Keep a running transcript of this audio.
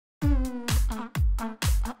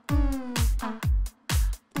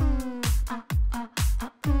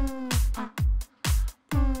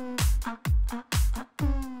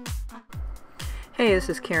Hey, this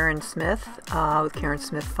is Karen Smith with Karen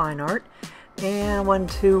Smith Fine Art, and I wanted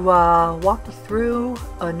to walk you through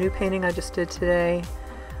a new painting I just did today.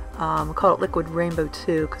 I call it Liquid Rainbow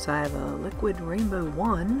 2 because I have a Liquid Rainbow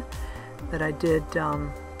 1 that I did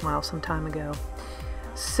well, some time ago.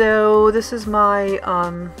 So this is my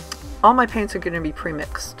all my paints are going to be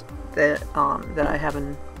pre-mixed that I have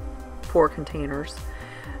in 4 containers,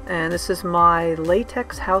 and this is my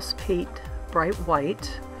Latex House Paint Bright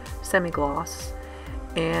White semi-gloss,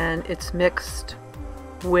 and it's mixed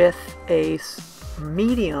with a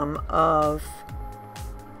medium of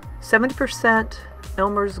 70%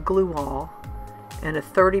 Elmer's Glue All and a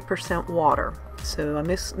 30% water. So I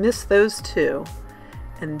mix those two,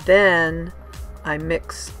 and then I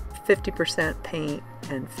mix 50% paint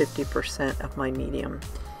and 50% of my medium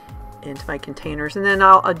into my containers, and then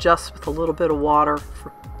I'll adjust with a little bit of water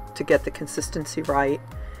to get the consistency right.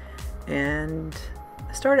 And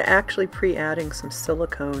I started actually pre-adding some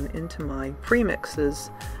silicone into my premixes.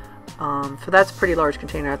 So that's a pretty large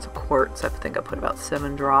container. That's a quart, so I think I put about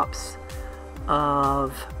 7 drops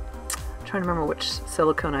of, I'm trying to remember which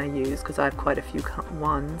silicone I used because I have quite a few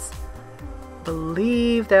ones. I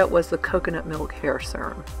believe that was the coconut milk hair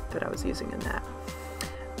serum that I was using in that.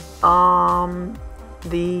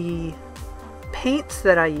 The paints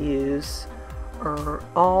that I use are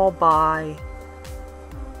all by,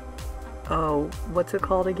 oh, what's it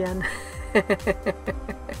called again?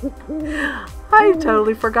 I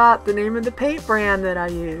totally forgot the name of the paint brand that I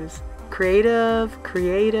use. Creative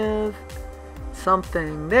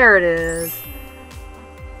something. There it is.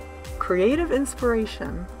 Creative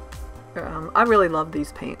Inspiration. I really love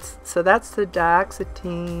these paints. So that's the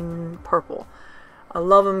Dioxazine Purple. I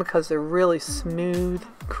love them because they're really smooth,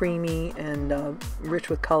 creamy, and rich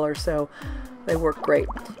with color, so they work great.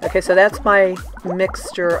 Okay, so that's my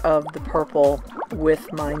mixture of the purple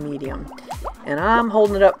with my medium. And I'm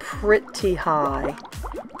holding it up pretty high.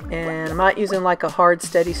 And I'm not using like a hard,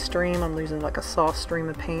 steady stream. I'm using like a soft stream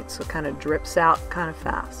of paint, so it kind of drips out kind of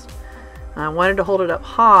fast. And I wanted to hold it up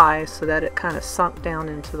high so that it kind of sunk down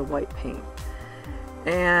into the white paint.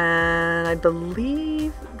 And I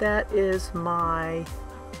believe that is my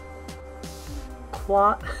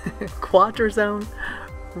Quadradrone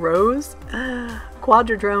Rose.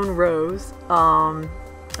 Quadradrone Rose.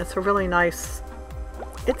 It's a really nice,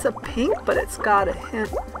 it's a pink, but it's got a hint,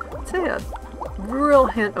 I'd say a real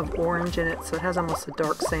hint of orange in it, so it has almost a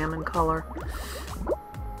dark salmon color.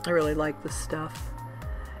 I really like this stuff.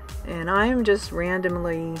 And I'm just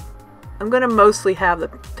randomly, I'm going to mostly have the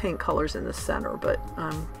paint colors in the center, but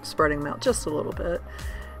I'm spreading them out just a little bit.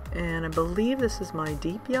 And I believe this is my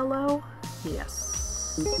deep yellow.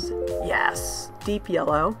 Yes, deep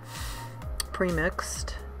yellow,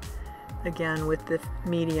 pre-mixed, again with the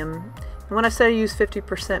medium. And when I said I use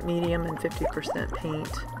 50% medium and 50%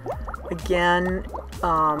 paint, again,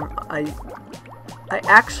 I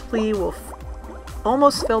actually will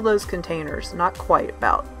almost fill those containers, not quite,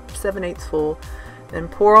 about 7/8 full, then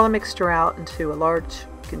pour all the mixture out into a large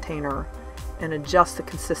container and adjust the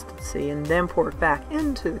consistency, and then pour it back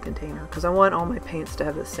into the container because I want all my paints to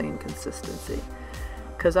have the same consistency,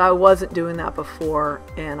 because I wasn't doing that before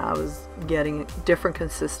and I was getting different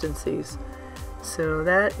consistencies. So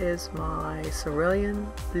that is my Cerulean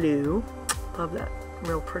Blue. Love that,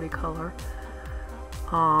 real pretty color.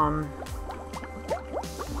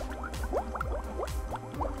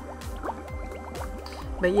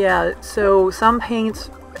 But yeah, so some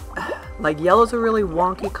paints, like yellow's a really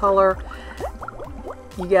wonky color.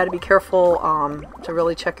 You got to be careful to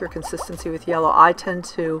really check your consistency with yellow. I tend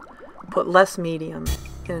to put less medium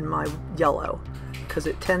in my yellow because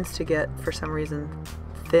it tends to get, for some reason,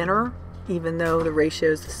 thinner, even though the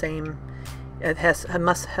ratio is the same. It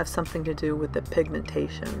must have something to do with the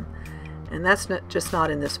pigmentation, and that's just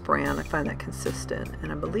not in this brand. I find that consistent,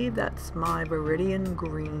 and I believe that's my Viridian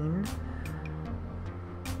Green.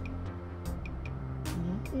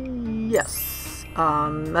 Yes,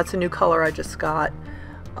 that's a new color I just got.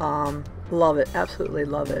 Love it, absolutely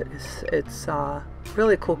love it. It's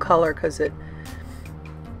really a cool color because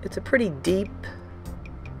it's a pretty deep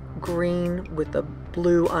green with a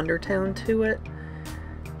blue undertone to it.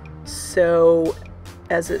 So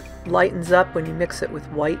as it lightens up when you mix it with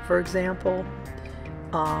white, for example,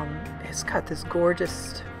 it's got this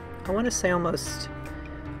gorgeous, I want to say almost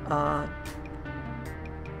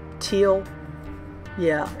teal.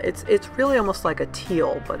 Yeah, it's really almost like a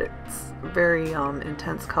teal, but it's very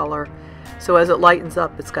intense color. So as it lightens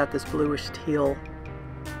up, it's got this bluish teal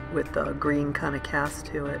with a green kind of cast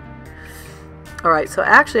to it. Alright, so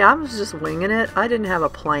actually I was just winging it. I didn't have a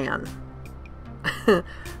plan.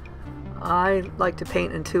 I like to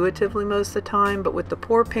paint intuitively most of the time, but with the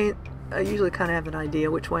pour paint, I usually kind of have an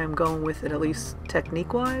idea which way I'm going with it, at least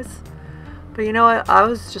technique-wise. But you know what? I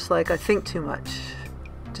was just like, I think too much.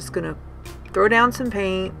 Just gonna throw down some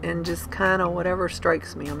paint and just kind of whatever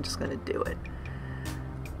strikes me, I'm just gonna do it.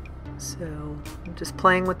 So I'm just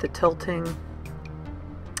playing with the tilting,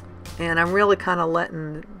 and I'm really kind of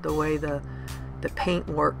letting the way the paint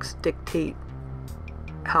works dictate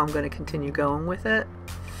how I'm going to continue going with it.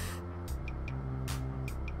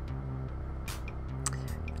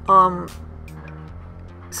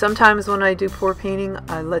 Sometimes when I do pour painting,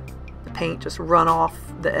 I let the paint just run off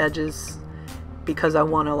the edges because I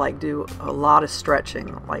want to like do a lot of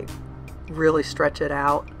stretching, like really stretch it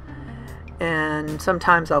out. And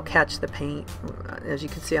sometimes I'll catch the paint. As you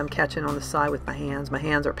can see, I'm catching on the side with my hands. My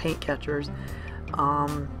hands are paint catchers.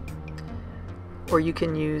 Or you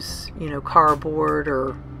can use, you know, cardboard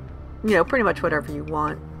or, you know, pretty much whatever you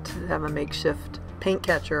want to have a makeshift paint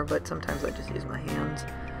catcher, but sometimes I just use my hands.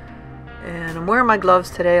 And I'm wearing my gloves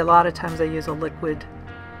today. A lot of times I use a liquid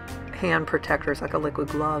hand protector. It's like a liquid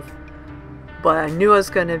glove. But I knew I was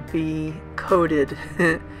going to be coated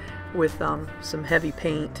with some heavy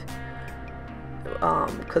paint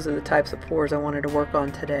because of the types of pours I wanted to work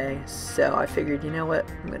on today. So I figured, you know what,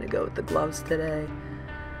 I'm going to go with the gloves today.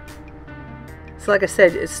 So like I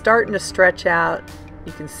said, it's starting to stretch out.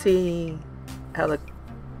 You can see how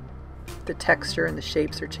the texture and the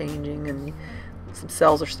shapes are changing, and some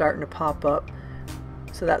cells are starting to pop up.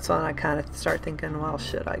 So that's when I kind of start thinking, well,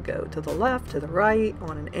 should I go to the left, to the right,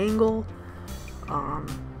 on an angle? So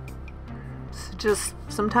just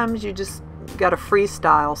sometimes you just got to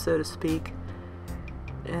freestyle, so to speak.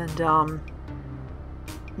 And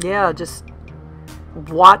yeah, just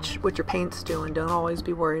watch what your paint's doing. Don't always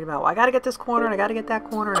be worried about, well, I got to get this corner, and I got to get that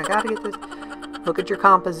corner, and I got to get this. Look at your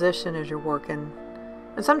composition as you're working.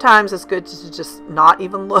 And sometimes it's good to just not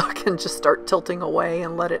even look and just start tilting away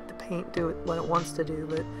and let the paint do what it wants to do.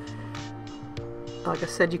 But like I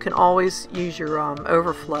said, you can always use your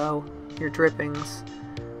overflow, your drippings,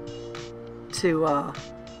 to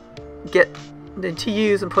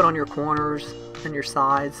use and put on your corners and your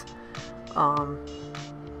sides.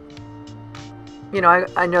 You know,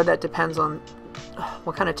 I know that depends on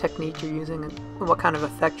what kind of technique you're using and what kind of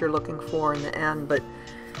effect you're looking for in the end, but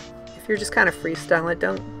if you're just kind of freestyling it,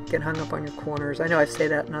 don't get hung up on your corners. I know I say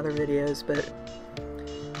that in other videos, but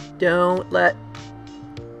don't let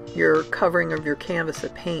your covering of your canvas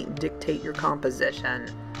of paint dictate your composition.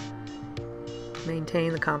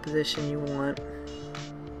 Maintain the composition you want.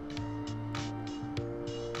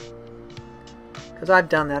 Because I've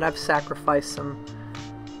done that. I've sacrificed some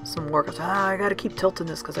work. I was like, I gotta keep tilting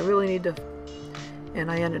this because I really need to,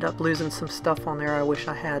 and I ended up losing some stuff on there I wish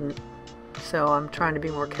I hadn't. So I'm trying to be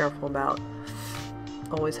more careful about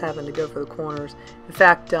always having to go for the corners. In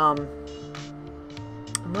fact, I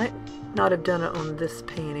might not have done it on this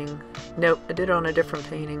painting. Nope, I did it on a different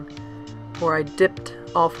painting where I dipped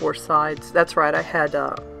all four sides. That's right, I had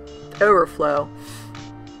overflow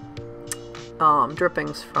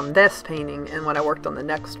drippings from this painting, and when I worked on the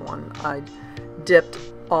next one, I dipped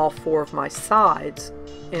all four of my sides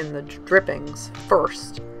in the drippings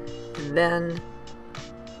first, and then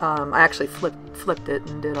I actually flipped it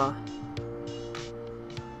and did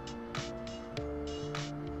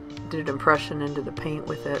an impression into the paint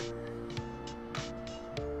with it,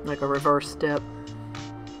 like a reverse dip.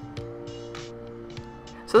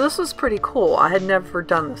 So this was pretty cool. I had never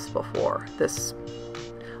done this before.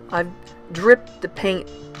 I've dripped the paint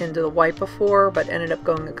into the white before, but ended up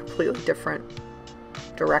going a completely different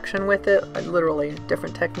direction with it, literally a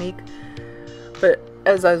different technique. But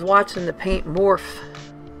as I was watching the paint morph,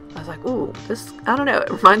 I was like, ooh, this, I don't know, it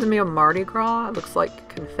reminds me of Mardi Gras. It looks like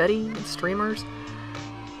confetti and streamers.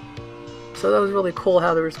 So that was really cool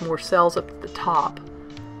how there was more cells up at the top,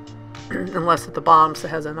 and less at the bottom, so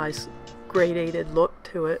it has a nice gradated look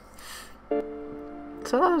to it.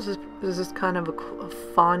 So that was just kind of a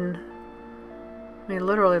fun, I mean, it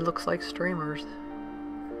literally looks like streamers.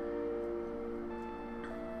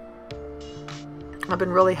 I've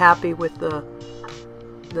been really happy with the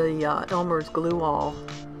Elmer's Glue All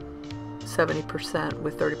 70%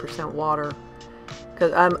 with 30% water,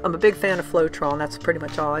 because I'm a big fan of Floetrol, and that's pretty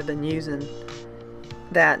much all I've been using.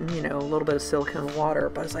 That and, you know, a little bit of silicone water.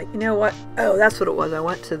 But I was like, you know what? Oh, that's what it was. I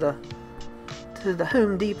went to the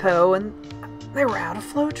Home Depot and they were out of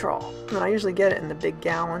Floetrol. And I usually get it in the big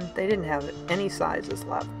gallon. They didn't have any sizes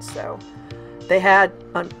left, so they had,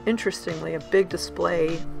 interestingly, a big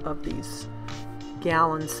display of these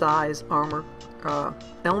gallon size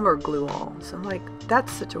Elmer Glue All. So I'm like,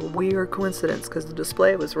 that's such a weird coincidence, because the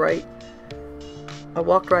display was right I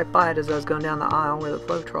walked right by it as I was going down the aisle where the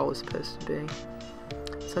Floetrol was supposed to be.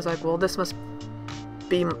 So I was like, well, this must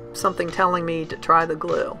be something telling me to try the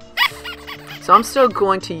glue. So I'm still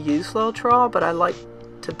going to use Floetrol, but I like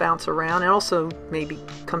to bounce around and also maybe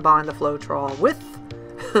combine the Floetrol with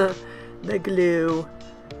the glue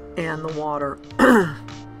and the water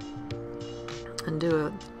and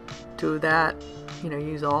do that, you know,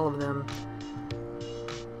 use all of them.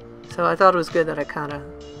 So I thought it was good that I kind of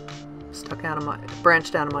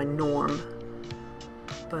branched out of my norm.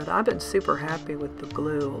 But I've been super happy with the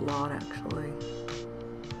glue a lot, actually.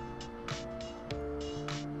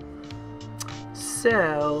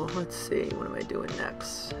 So, let's see, what am I doing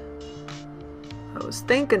next? I was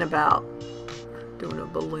thinking about doing a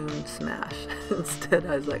balloon smash. Instead,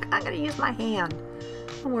 I was like, I'm going to use my hand.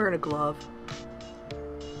 I'm wearing a glove.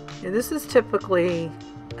 And this is typically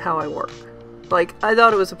how I work. Like, I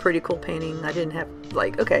thought it was a pretty cool painting. I didn't have,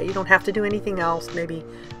 like, okay, you don't have to do anything else. Maybe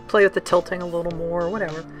play with the tilting a little more or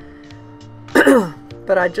whatever.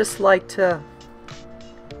 But I just like to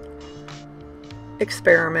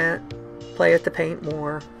experiment, play with the paint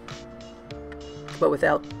more, but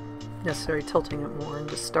without necessarily tilting it more, and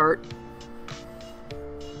just start,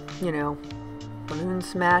 you know, balloon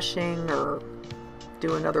smashing or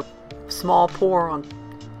do another small pour on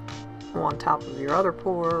top of your other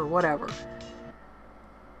pour or whatever.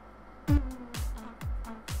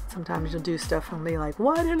 Sometimes you'll do stuff and be like,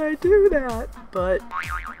 why did I do that? But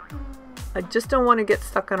I just don't want to get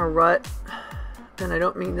stuck in a rut, and I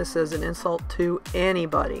don't mean this as an insult to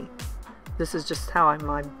anybody. This is just how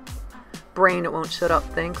my brain, it won't shut up,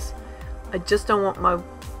 thinks. I just don't want my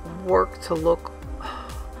work to look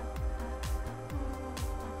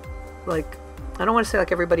like, I don't want to say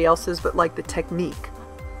like everybody else's, but like the technique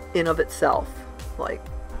in of itself. Like,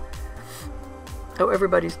 oh,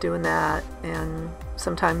 everybody's doing that, and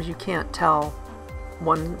sometimes you can't tell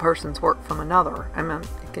one person's work from another. I mean,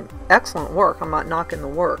 excellent work, I'm not knocking the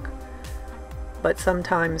work, but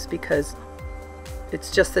sometimes because it's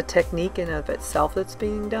just the technique in of itself that's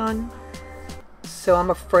being done, so I'm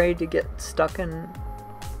afraid to get stuck in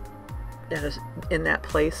that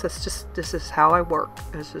place. This is how I work.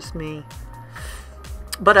 It's just me.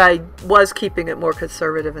 But I was keeping it more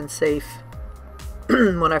conservative and safe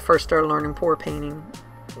when I first started learning pour painting,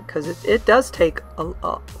 because it does take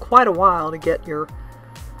quite a while to get your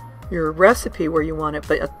recipe where you want it,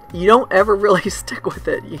 but you don't ever really stick with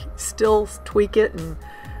it. You still tweak it, and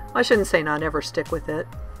I shouldn't say not ever stick with it,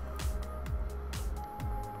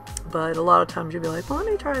 but a lot of times you'll be like, well,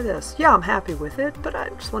 let me try this. Yeah, I'm happy with it, but I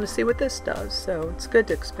just want to see what this does. So it's good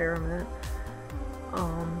to experiment.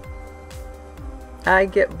 I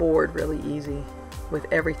get bored really easy with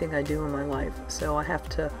everything I do in my life, so I have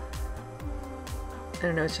to, I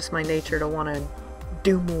don't know, it's just my nature to want to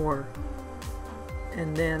do more.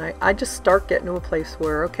 And then I just start getting to a place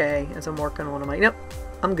where, okay, as I'm working on them, I'm like, nope,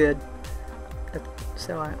 I'm good.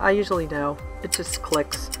 So I usually know. It just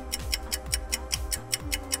clicks.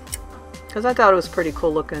 Because I thought it was pretty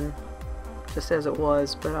cool looking, just as it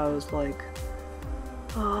was, but I was like,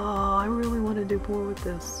 oh, I really want to do more with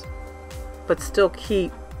this. But still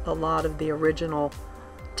keep a lot of the original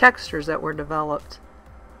textures that were developed,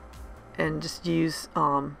 and just use,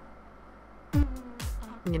 you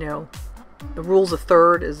know, the rules of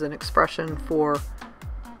third is an expression for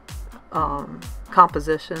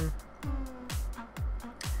composition.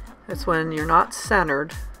 It's when you're not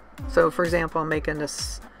centered. So for example, I'm making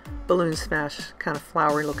this balloon smash kind of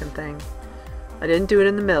flowery looking thing. I didn't do it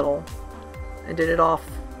in the middle. I did it off,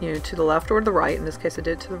 you know, to the left or the right. In this case I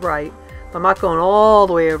did it to the right. But I'm not going all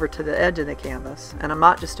the way over to the edge of the canvas, and I'm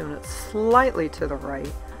not just doing it slightly to the right.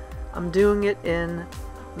 I'm doing it in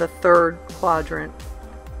the third quadrant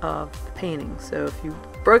of the painting. So if you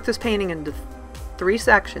broke this painting into three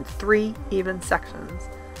sections, 3 even sections,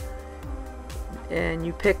 and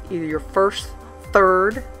you pick either your first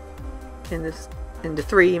third into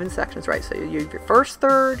 3 even sections, right? So you have your first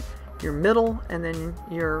third, your middle, and then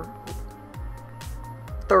your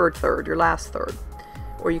third, your last third.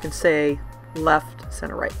 Or you can say left,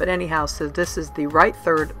 center, right. But anyhow, so this is the right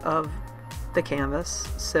third of the canvas.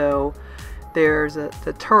 So there's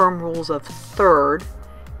the term rules of third.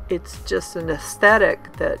 It's just an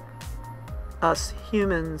aesthetic that us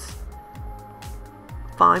humans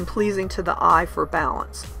find pleasing to the eye for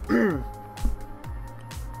balance. And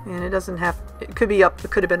it doesn't have, it could be up,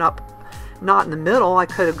 it could have been up, not in the middle. I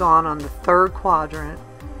could have gone on the third quadrant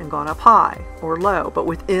and gone up high or low, but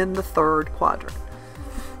within the third quadrant.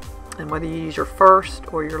 And whether you use your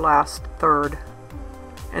first or your last third,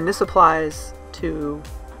 and this applies to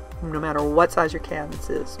no matter what size your canvas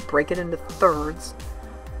is, break it into thirds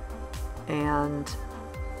and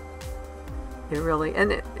it really,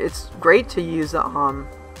 and it's great to use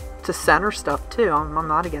to center stuff too. I'm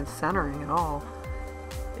not against centering at all.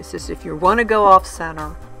 It's just if you want to go off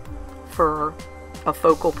center for a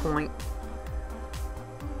focal point,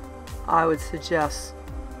 I would suggest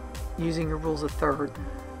using your rules of third.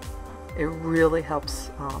 It really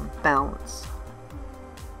helps balance.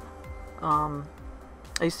 I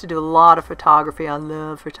used to do a lot of photography. I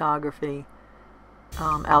love photography,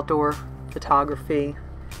 outdoor photography,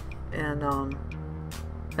 and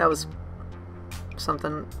that was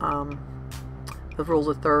something, the rules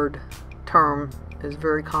of third term is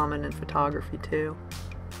very common in photography too.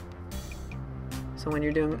 So when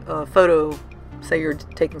you're doing a photo, say you're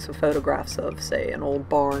taking some photographs of, say, an old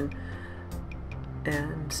barn,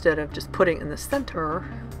 and instead of just putting it in the center,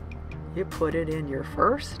 you put it in your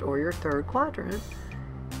first or your third quadrant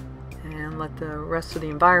and let the rest of the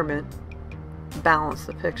environment balance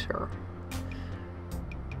the picture.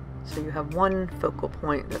 So you have one focal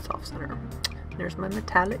point that's off center. There's my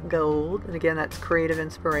metallic gold, and again, that's creative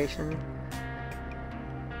inspiration.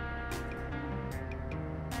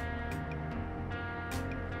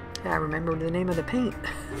 I remember the name of the paint.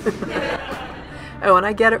 Oh, and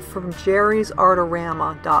I get it from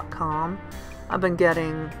jerrysartorama.com. I've been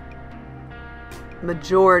getting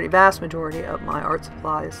vast majority of my art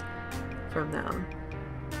supplies from them,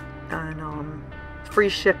 and free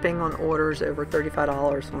shipping on orders over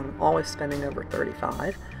 $35 when I'm always spending over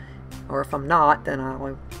 $35, or if I'm not, then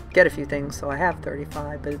I'll get a few things so I have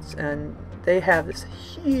 $35. But and they have this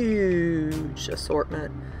huge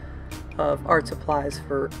assortment of art supplies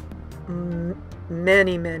for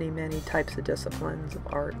many types of disciplines of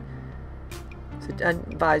art. So I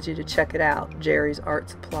advise you to check it out, Jerry's Art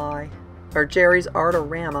Supply, or Jerry's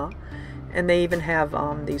Artorama, and they even have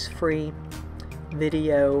these free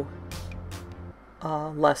video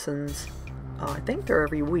lessons. I think they're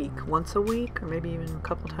every week, once a week, or maybe even a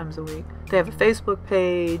couple times a week. They have a Facebook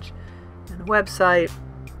page and a website,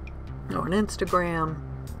 or an Instagram.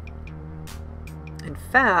 In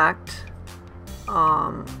fact,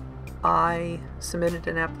 I submitted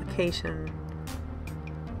an application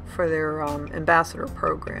for their ambassador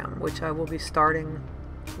program, which I will be starting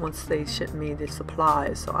once they ship me the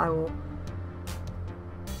supplies. So I will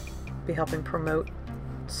be helping promote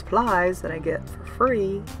supplies that I get for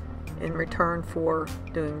free in return for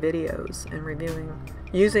doing videos and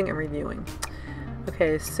using and reviewing.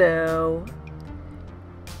 Okay, so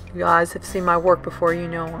you guys have seen my work before. You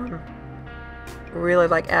know I'm really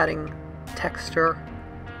like adding texture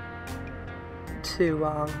to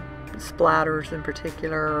splatters in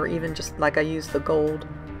particular, or even just like I use the gold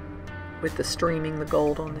with the streaming the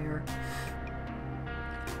gold on there.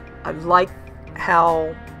 I like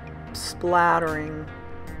how splattering,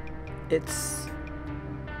 it's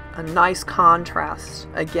a nice contrast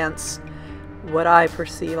against what I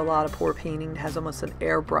perceive a lot of pour painting has almost an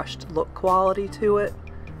airbrushed look quality to it.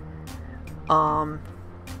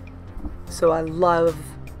 So I love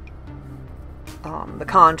the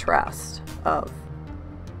contrast of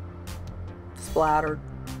splattered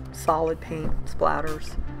solid paint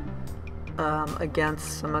splatters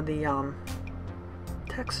against some of the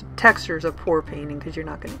textures of pour painting, because you're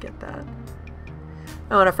not going to get that.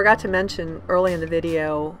 Oh, and I forgot to mention early in the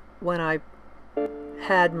video, when I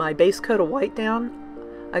had my base coat of white down,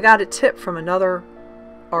 I got a tip from another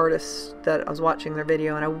artist that I was watching their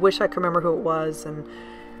video, and I wish I could remember who it was, and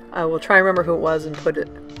I will try and remember who it was and put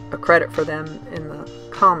a credit for them in the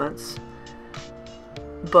comments.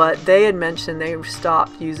 But they had mentioned they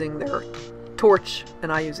stopped using their torch,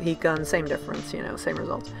 and I use a heat gun, same difference, you know, same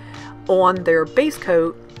results, on their base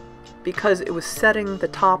coat, because it was setting the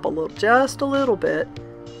top just a little bit,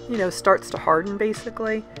 you know, starts to harden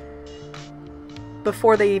basically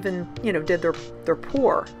before they even, you know, did their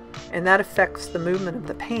pour, and that affects the movement of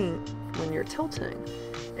the paint when you're tilting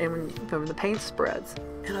and when the paint spreads.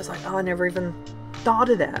 And I was like, oh, I never even thought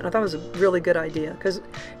of that. And I thought it was a really good idea, because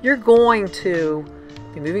you're going to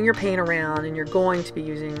be moving your paint around and you're going to be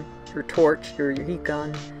using your torch, your heat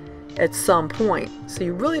gun at some point. So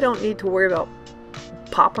you really don't need to worry about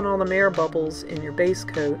popping all the air bubbles in your base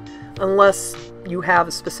coat unless you have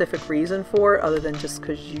a specific reason for it, other than just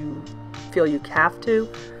because you feel you have to.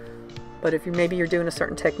 But if maybe you're doing a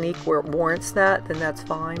certain technique where it warrants that, then that's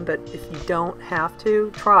fine. But if you don't have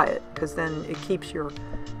to, try it, because then it keeps your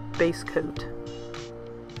base coat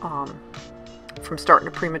from starting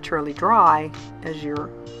to prematurely dry as you're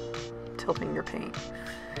tilting your paint.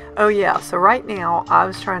 Oh yeah, so right now I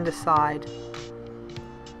was trying to decide.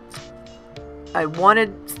 I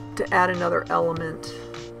wanted to add another element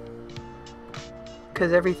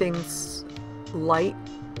because everything's light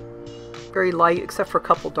very light except for a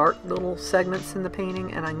couple dark little segments in the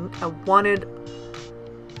painting, and I wanted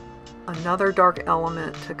another dark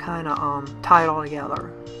element to kind of tie it all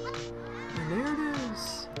together. And there it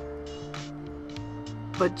is.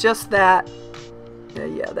 But just that,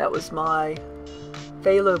 yeah, that was my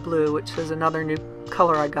phthalo blue, which is another new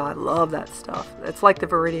color I got. I love that stuff. It's like the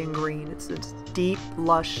Viridian green. It's this deep,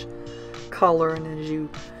 lush color, and as you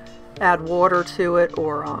add water to it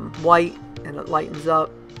or white and it lightens up,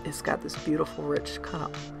 it's got this beautiful, rich, kind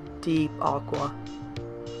of deep aqua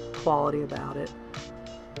quality about it.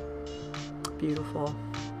 Beautiful.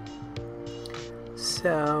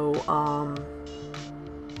 So,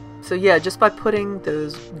 so yeah, just by putting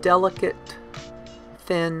those delicate,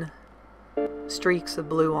 thin streaks of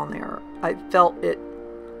blue on there, I felt it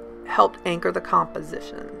helped anchor the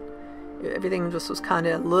composition. Everything just was kind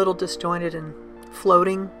of a little disjointed and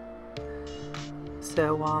floating.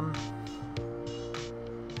 So,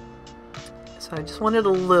 so I just wanted a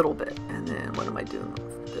little bit. And then what am I doing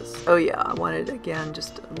with this? Oh yeah, I wanted, again,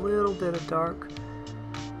 just a little bit of dark.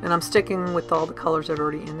 And I'm sticking with all the colors that are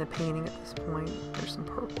already in the painting at this point. There's some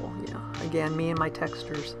purple, yeah. Again, me and my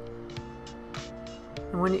textures.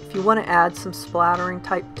 And if you want to add some splattering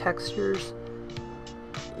type textures,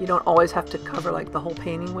 you don't always have to cover like the whole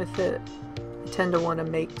painting with it. I tend to want to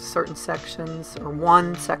make certain sections, or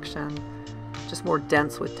one section, just more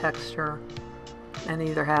dense with texture, and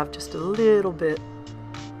either have just a little bit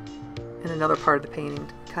in another part of the painting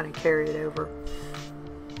to kind of carry it over.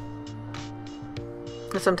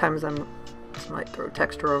 And sometimes I might throw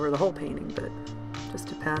texture over the whole painting, but it just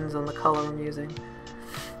depends on the color I'm using.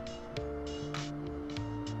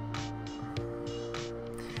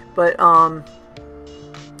 But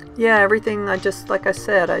yeah, everything, like I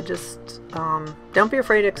said, don't be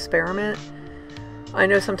afraid to experiment. I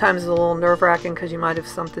know sometimes it's a little nerve-wracking because you might have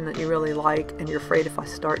something that you really like and you're afraid if I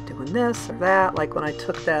start doing this or that. Like when I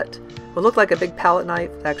took that, what looked like a big palette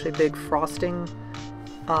knife, actually a big frosting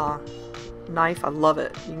knife. I love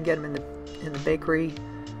it. You can get them in the bakery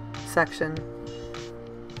section.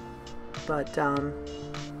 But I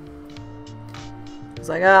was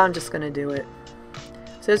like, oh, I'm just going to do it.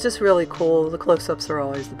 So it's just really cool. The close-ups are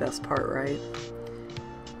always the best part, right?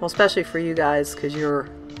 Well, especially for you guys, because you're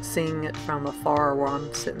seeing it from afar, where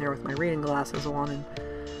I'm sitting there with my reading glasses on and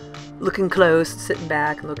looking close, sitting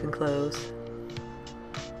back and looking close.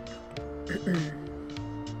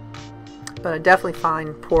 But I definitely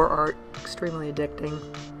find pour art extremely addicting.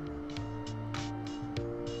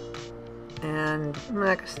 And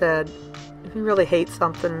like I said, if you really hate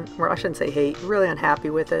something, or I shouldn't say hate, really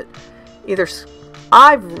unhappy with it, either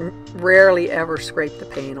I've rarely ever scraped the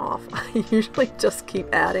paint off. I usually just keep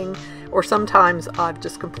adding, or sometimes I've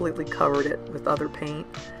just completely covered it with other paint.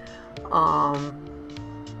 But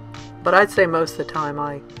I'd say most of the time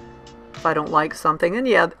if I don't like something, and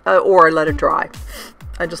yeah, or I let it dry.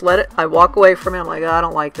 I just let it, I walk away from it, I'm like, oh, I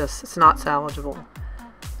don't like this, it's not salvageable.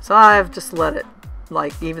 So I've just let it,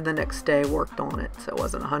 like even the next day, worked on it. So it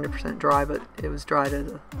wasn't 100% dry, but it was dry to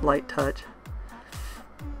the light touch.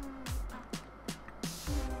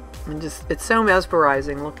 And just, it's so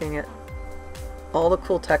mesmerizing looking at all the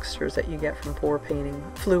cool textures that you get from pour painting,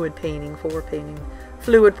 fluid painting, pour painting,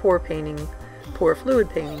 fluid pour painting, pour fluid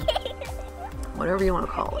painting, whatever you want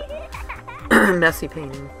to call it, messy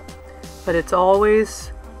painting. But it's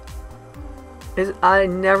always, I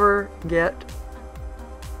never get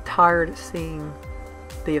tired of seeing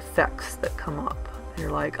the effects that come up.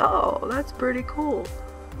 You're like, oh, that's pretty cool.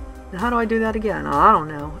 And how do I do that again? I don't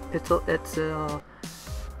know. It's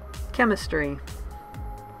chemistry.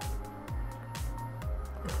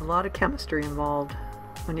 There's a lot of chemistry involved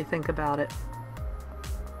when you think about it.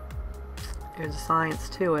 There's a science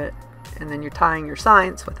to it, and then you're tying your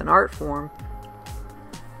science with an art form.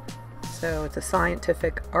 So it's a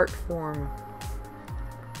scientific art form,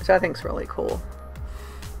 which I think is really cool.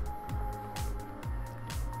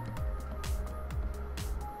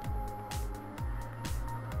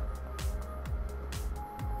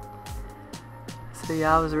 So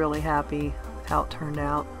yeah, I was really happy with how it turned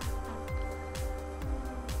out.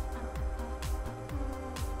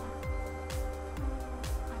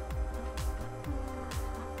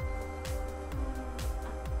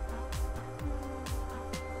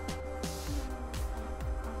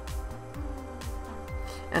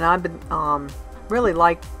 And I've been really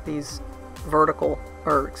like these vertical,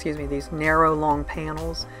 or excuse me, these narrow long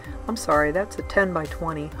panels. I'm sorry, that's a 10 by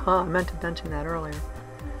 20. I meant to mention that earlier.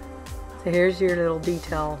 So here's your little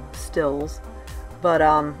detail stills. But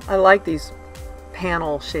I like these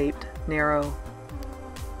panel shaped narrow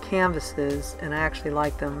canvases, and I actually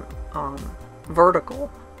like them vertical.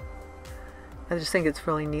 I just think it's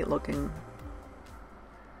really neat looking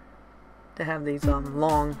to have these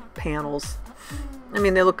long panels. I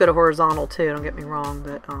mean, they look good horizontal too, don't get me wrong,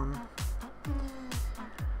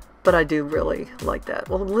 but I do really like that.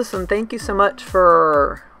 Well, listen, thank you so much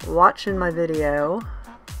for watching my video.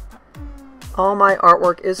 All my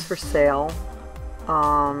artwork is for sale.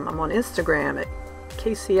 I'm on Instagram at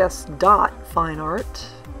kcs.fineart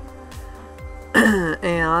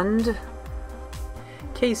and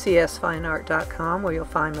kcsfineart.com, where you'll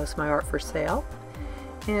find most of my art for sale.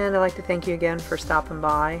 And I'd like to thank you again for stopping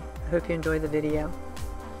by. I hope you enjoyed the video.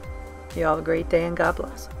 You all have a great day, and God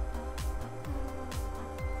bless.